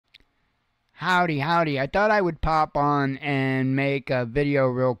Howdy, howdy. I thought I would pop on and make a video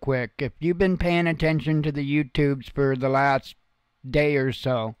real quick. If you've been paying attention to the YouTubes for the last day or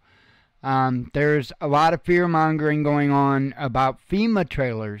so, there's a lot of fear-mongering going on about FEMA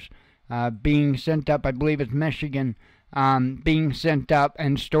trailers being sent up, I believe it's Michigan, being sent up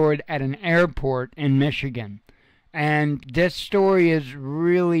and stored at an airport in Michigan. And this story is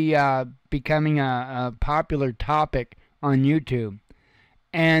really becoming a popular topic on YouTube.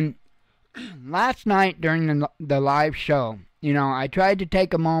 And last night during the live show, you know, I tried to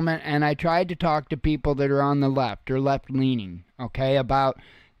take a moment and I tried to talk to people that are on the left or left-leaning, okay, about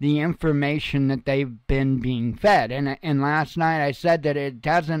the information that they've been being fed. And last night I said that it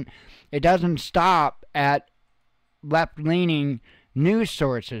doesn't stop at left-leaning news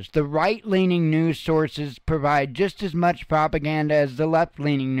sources. The right-leaning news sources provide just as much propaganda as the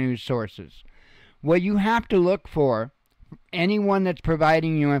left-leaning news sources. What you have to look for, anyone that's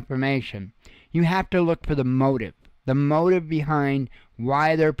providing you information, you have to look for the motive behind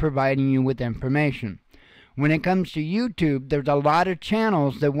why they're providing you with information. When it comes to YouTube, there's a lot of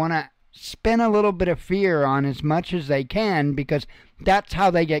channels that want to spin a little bit of fear on as much as they can because that's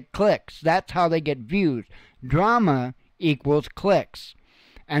how they get clicks. That's how they get views. Drama equals clicks.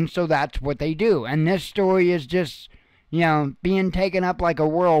 And so that's what they do. And this story is just, you know, being taken up like a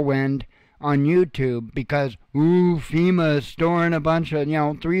whirlwind on YouTube because, ooh, FEMA is storing a bunch of,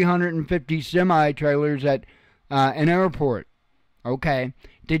 350 semi-trailers at an airport. Okay.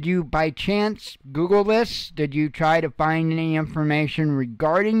 Did you by chance Google this? Did you try to find any information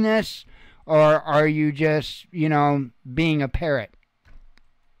regarding this? Or are you just, being a parrot?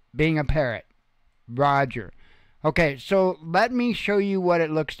 Being a parrot. Roger. Okay, so let me show you what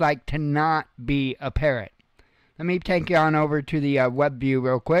it looks like to not be a parrot. Let me take you on over to the web view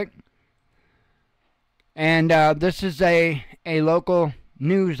real quick. And this is a local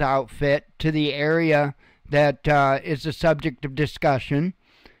news outfit to the area that is the subject of discussion.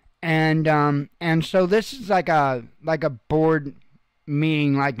 And so this is like a board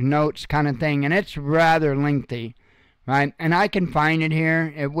meeting, like notes kind of thing, and it's rather lengthy, right? And I can find it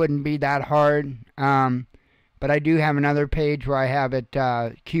here. It wouldn't be that hard. But I do have another page where I have it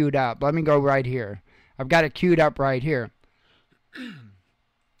queued up. Let me go right here. I've got it queued up right here.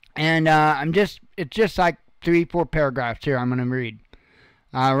 And it's just like 3-4 paragraphs here I'm going to read.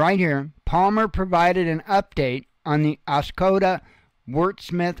 Right here, Palmer provided an update on the Oscoda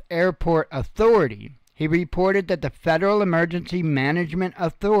Wurtsmith Airport Authority. He reported that the Federal Emergency Management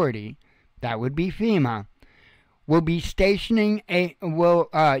Authority, that would be FEMA, will be stationing a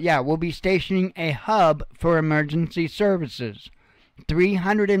hub for emergency services.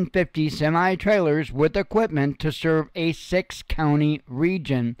 350 semi-trailers with equipment to serve a 6-county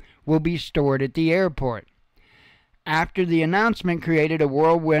region will be stored at the airport. After the announcement created a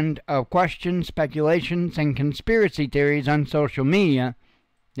whirlwind of questions, speculations, and conspiracy theories on social media.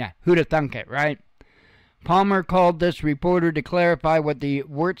 Yeah, who'd have thunk it, right? Palmer called this reporter to clarify what the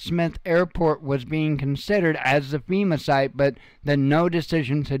Wurtsmith Airport was being considered as the FEMA site, but that no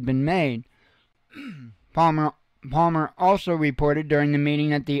decisions had been made. Palmer also reported during the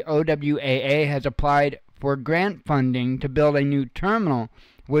meeting that the OWAA has applied for grant funding to build a new terminal,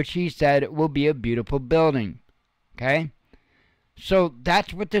 which he said will be a beautiful building. Okay? So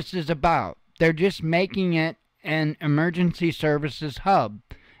that's what this is about. They're just making it an emergency services hub.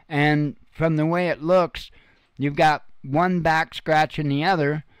 And from the way it looks, you've got one back scratching the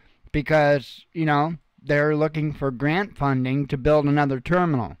other because, they're looking for grant funding to build another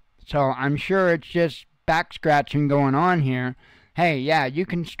terminal. So I'm sure it's just back scratching going on here. Hey, yeah, you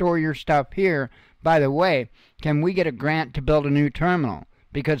can store your stuff here. By the way, can we get a grant to build a new terminal?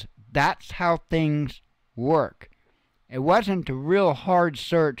 Because that's how things work. It wasn't a real hard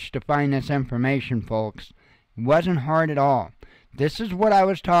search to find this information, folks. It wasn't hard at all. This is what I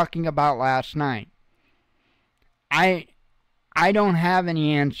was talking about last night. I don't have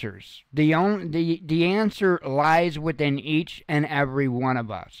any answers. The answer lies within each and every one of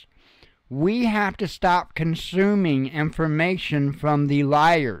us. We have to stop consuming information from the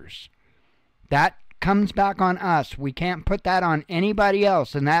liars. That comes back on us. We can't put that on anybody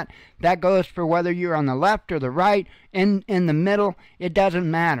else, and that goes for whether you're on the left or the right, in the middle. It doesn't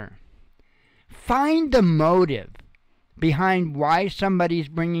matter. Find the motive behind why somebody's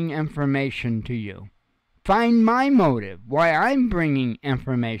bringing information to you. Find my motive, why I'm bringing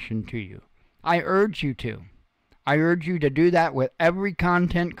information to you. I urge you to. I urge you to do that with every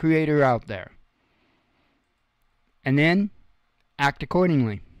content creator out there. And then, act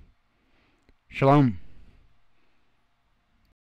accordingly. Shalom.